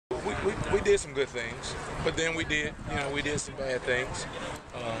we did some good things, but then we did some bad things.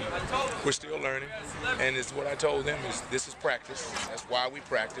 We're still learning, and it's what I told them is this is practice. That's why we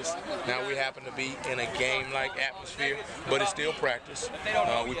practice. Now we happen to be in a game-like atmosphere, but it's still practice.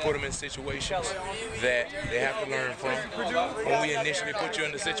 We put them in situations that they have to learn from. When we initially put you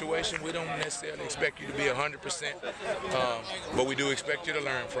in the situation, we don't necessarily expect you to be 100%, but we do expect you to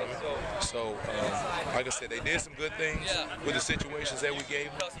learn from it. So, like I said, they did some good things with the situations that we gave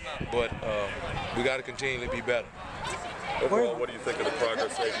them, but we got to continually be better. Overall, what do you think of the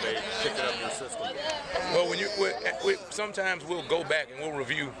progress they've made picking up your system? Well, sometimes we'll go back and we'll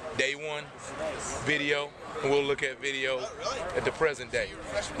review day one video, and we'll look at video at the present day.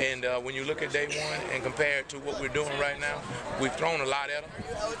 And when you look at day one and compare it to what we're doing right now, we've thrown a lot at them.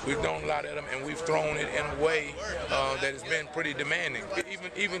 We've thrown a lot at them, and we've thrown it in a way that has been pretty demanding.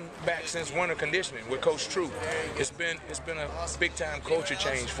 Even back since winter conditioning with Coach True, it's been a big-time culture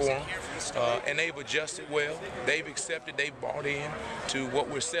change for them, and they've adjusted well. They've accepted. They've bought in to what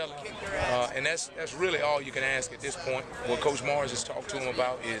we're selling, and that's really all you can ask at this point. What Coach Mars has talked to them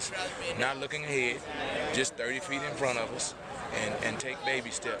about is not looking ahead, just 30 feet in front of us, and take baby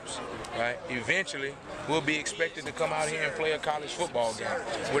steps, right? Eventually, we'll be expected to come out here and play a college football game.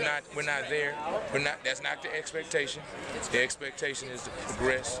 We're not there. That's not the expectation. The expectation is to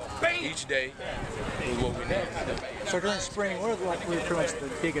progress each day with what we need. So during spring, what are pretty much the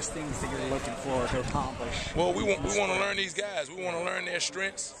biggest things that you're looking for to accomplish? Well, we want to learn these guys. We want to learn their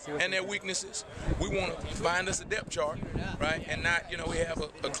strengths and their weaknesses. We want to find us a depth chart, right? And not, we have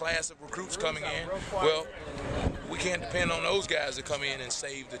a class of recruits coming in. Well, we can't depend on those guys to come in and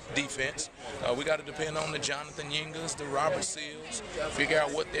save the defense. We got to depend on the Jonathan Yingas, the Robert Seals, figure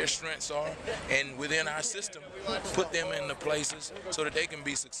out what their strengths are, and within our system, put them in the places so that they can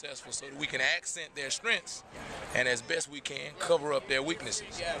be successful, so that we can accent their strengths and as best we can cover up their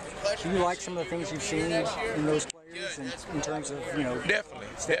weaknesses. Do you like some of the things you've seen in those players in terms of,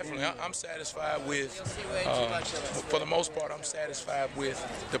 Definitely. I'm satisfied with, for the most part, I'm satisfied with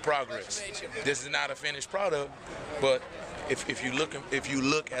the progress. This is not a finished product, but if you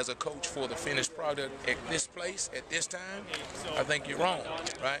look as a coach for the finished product at this place, at this time, I think you're wrong,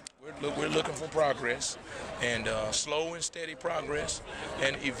 right? We're looking for progress, and slow and steady progress,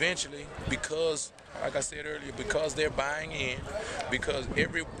 and eventually, because, like I said earlier, because they're buying in, because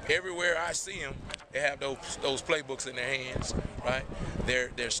everywhere I see them, they have those playbooks in their hands, right?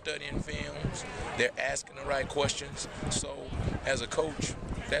 They're studying films, they're asking the right questions. So, as a coach,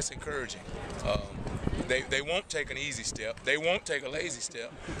 that's encouraging. They won't take an easy step. They won't take a lazy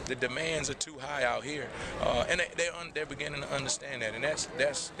step. The demands are too high out here, and they're beginning to understand that, and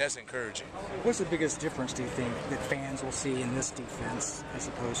that's encouraging. What's the biggest difference, do you think, that fans will see in this defense as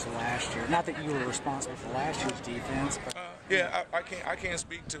opposed to last year? Not that you were responsible for last year's defense, but I can't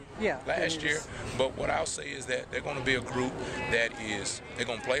speak to last year, but what I'll say is that they're going to be a group they're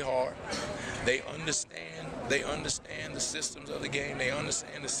going to play hard. They understand the systems of the game. They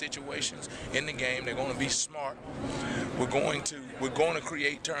understand the situations in the game. They're going to be smart. We're going to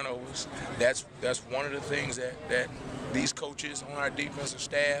create turnovers. That's one of the things that these coaches on our defensive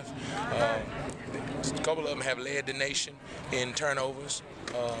staff, a couple of them have led the nation in turnovers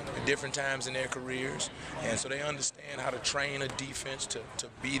at different times in their careers, and so they understand how to train a defense to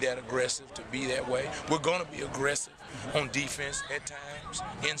be that aggressive, to be that way. We're going to be aggressive on defense at times,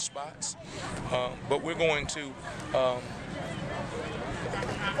 in spots, but we're going to,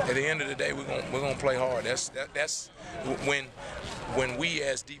 at the end of the day, we're going to play hard. That's when we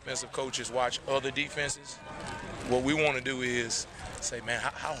as defensive coaches watch other defenses, what we want to do is say, man,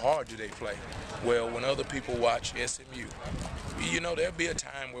 how hard do they play? Well, when other people watch SMU, there'll be a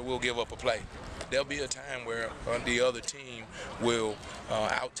time where we'll give up a play. There'll be a time where the other team will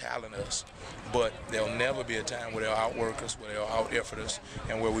out-talent us, but there'll never be a time where they'll outwork us, where they'll out-effort us,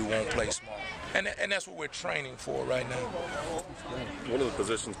 and where we won't play small. And that's what we're training for right now. One of the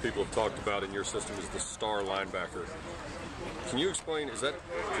positions people have talked about in your system is the star linebacker. Can you explain, is that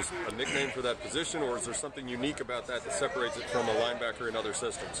just a nickname for that position, or is there something unique about that separates it from a linebacker in other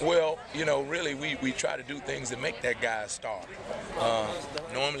systems? Well, really we try to do things that make that guy a star.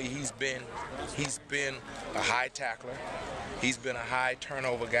 Normally he's been a high tackler. He's been a high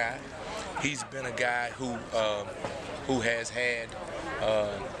turnover guy. He's been a guy who has had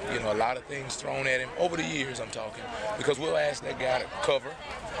a lot of things thrown at him over the years, I'm talking, because we'll ask that guy to cover.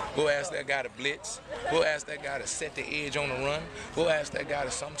 We'll ask that guy to blitz. We'll ask that guy to set the edge on the run. We'll ask that guy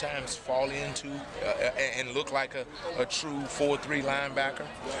to sometimes fall into and look like a true 4-3 linebacker.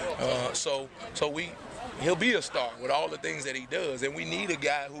 So he'll be a star with all the things that he does, and we need a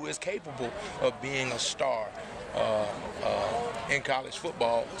guy who is capable of being a star in college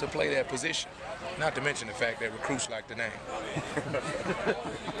football to play that position. Not to mention the fact that recruits like the name.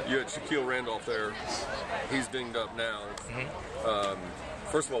 You had Shaquille Randolph there. He's dinged up now.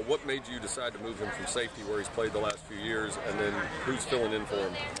 First of all, what made you decide to move him from safety, where he's played the last few years, and then who's filling in for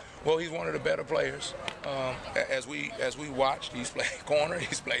him? Well, he's one of the better players. As we watched, he's played corner,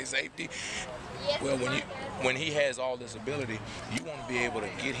 he's played safety. Well, when he has all this ability, you want to be able to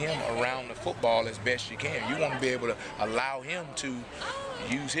get him around the football as best you can. You want to be able to allow him to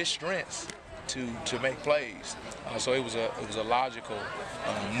use his strengths to make plays. So it was a logical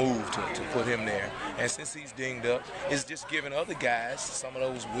move to put him there. And since he's dinged up, it's just giving other guys, some of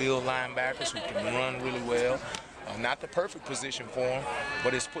those wheel linebackers who can run really well, not the perfect position for them,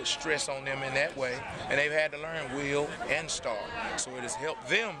 but it's put stress on them in that way. And they've had to learn wheel and star. So it has helped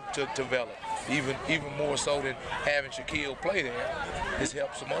them to develop, even more so than having Shaquille play there. It's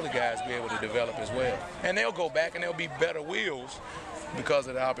helped some other guys be able to develop as well. And they'll go back and they'll be better wheels because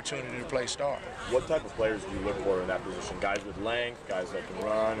of the opportunity to play star. What type of players do you look for in that position? Guys with length, guys that can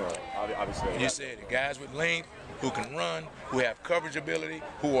run, or obviously? You said it. Guys with length, who can run, who have coverage ability,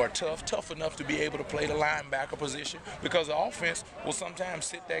 who are tough enough to be able to play the linebacker position, because the offense will sometimes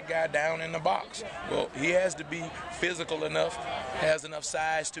sit that guy down in the box. Well, he has to be physical enough, has enough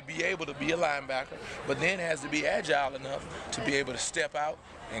size to be able to be a linebacker, but then has to be agile enough to be able to step out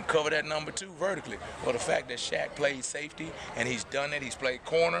and cover that number 2 vertically. Well, the fact that Shaq played safety and he's done it, he's played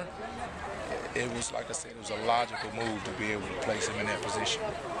corner, it was, like I said, it was a logical move to be able to place him in that position.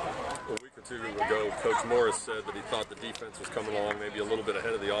 A week or 2 ago, Coach Morris said that he thought the defense was coming along maybe a little bit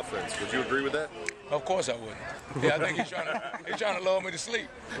ahead of the offense. Would you agree with that? Of course I wouldn't. Yeah, I think he's trying to lull me to sleep.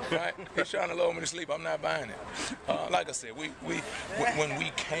 Right? He's trying to lull me to sleep. I'm not buying it. Like I said, when we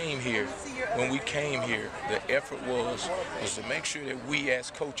came here, the effort was to make sure that we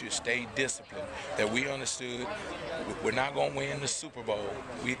as coaches stayed disciplined, that we understood we're not going to win the Super Bowl.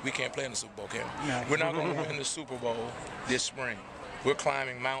 We can't play in the Super Bowl, can we? No. We're not going to win the Super Bowl this spring. We're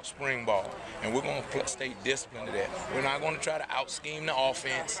climbing Mount Springball, and we're going to stay disciplined to that. We're not going to try to out-scheme the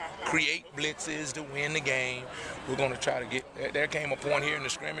offense, create blitzes to win the game. We're going to try to get – there came a point here in the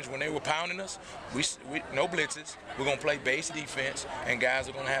scrimmage when they were pounding us. We no blitzes. We're going to play base defense, and guys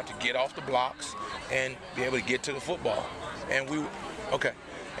are going to have to get off the blocks and be able to get to the football. And we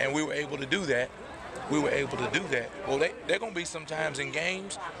were able to do that. Well, they're going to be sometimes in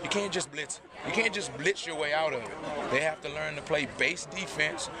games, you can't just blitz. You can't just blitz your way out of it. They have to learn to play base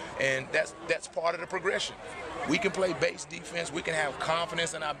defense, and that's part of the progression. We can play base defense. We can have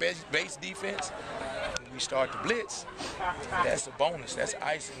confidence in our base defense. When we start to blitz, that's a bonus. That's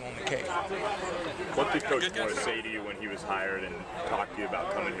icing on the cake. What did Coach Morris say to you when he was hired and talked to you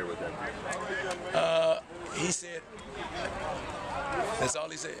about coming here with him? He said, that's all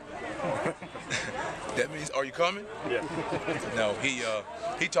he said. That means, are you coming? Yeah. No,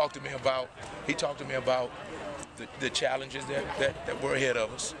 he talked to me about the challenges that were ahead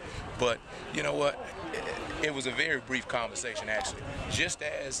of us. But you know what? It was a very brief conversation, actually. Just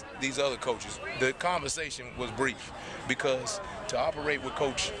as these other coaches, the conversation was brief, because to operate with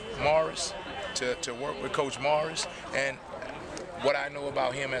Coach Morris, to work with Coach Morris, and what I know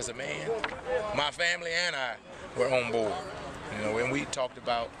about him as a man, my family and I were on board. You know, and we talked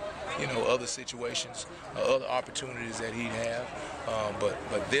about, you know, other situations, other opportunities that he'd have,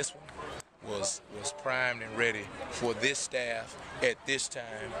 but this one was primed and ready for this staff at this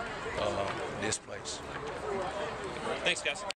time, this place. Thanks, guys.